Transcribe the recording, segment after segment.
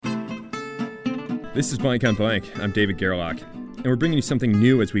This is Blank on Blank. I'm David Gerlach, and we're bringing you something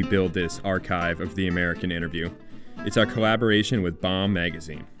new as we build this archive of the American interview. It's our collaboration with Bomb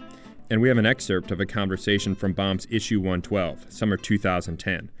magazine, and we have an excerpt of a conversation from Bomb's issue 112, summer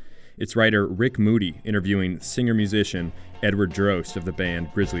 2010. It's writer Rick Moody interviewing singer-musician Edward Droste of the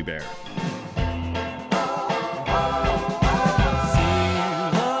band Grizzly Bear.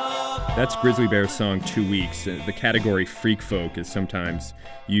 That's Grizzly Bear's song 2 Weeks. The category freak folk is sometimes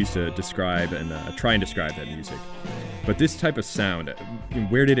used to describe and try and describe that music. But this type of sound,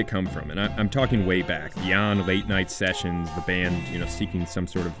 where did it come from? And I'm talking way back, beyond late night sessions, the band, seeking some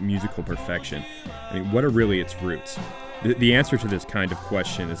sort of musical perfection. I mean, what are really its roots? The answer to this kind of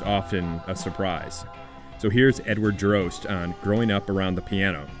question is often a surprise. So here's Edward Droste on growing up around the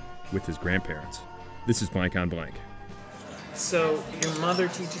piano with his grandparents. This is Blank on Blank. So your mother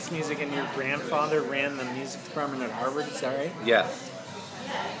teaches music and your grandfather ran the music department at Harvard, is that right? Yes.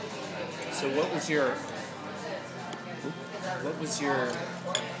 So what was your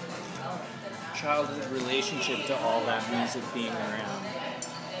childhood relationship to all that music being around?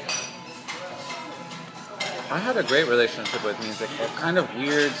 I had a great relationship with music. A kind of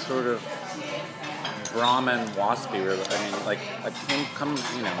weird sort of Brahmin waspy.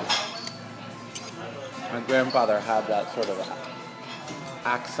 My grandfather had that sort of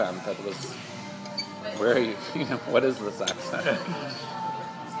accent that was, what is this accent?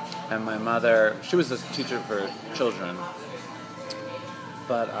 And my mother, she was a teacher for children,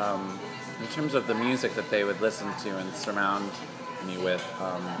 but in terms of the music that they would listen to and surround me with,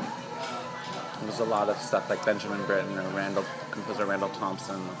 it was a lot of stuff like Benjamin Britten or composer Randall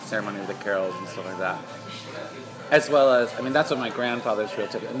Thompson, Ceremony of the Carols and stuff like that. As well as, that's what my grandfather's real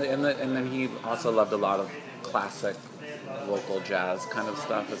tip. And then he also loved a lot of classic vocal jazz kind of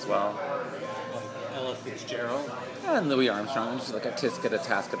stuff as well. Like Ella Fitzgerald? Yeah, and Louis Armstrong, just like a tisket, a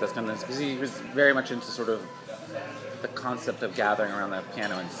tasket, this kind of thing. Because he was very much into sort of the concept of gathering around the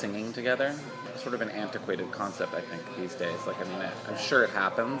piano and singing together. Sort of an antiquated concept, I think, these days. I'm sure it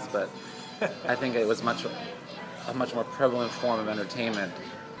happens, but I think it was a much more prevalent form of entertainment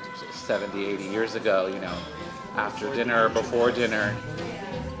 70, 80 years ago, after dinner or before dinner.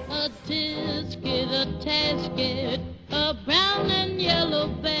 A tisket, a tasket, a brown and yellow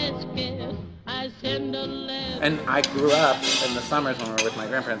basket. I send a letter. And I grew up in the summers when we were with my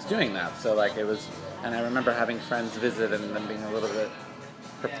grandparents doing that. So it was, and I remember having friends visit and them being a little bit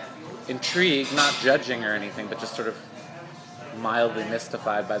intrigued, not judging or anything, but just sort of mildly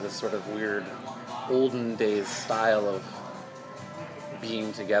mystified by this sort of weird olden days style of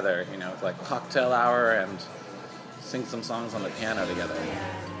being together, with like cocktail hour and sing some songs on the piano together.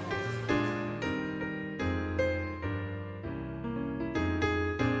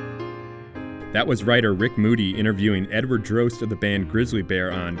 That was writer Rick Moody interviewing Edward Droste of the band Grizzly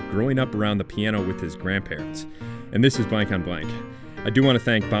Bear on growing up around the piano with his grandparents. And this is Blank on Blank. I do want to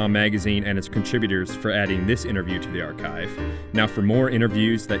thank Bomb magazine and its contributors for adding this interview to the archive. Now for more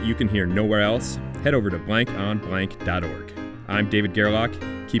interviews that you can hear nowhere else, head over to blankonblank.org. I'm David Gerlach.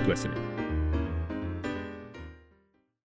 Keep listening.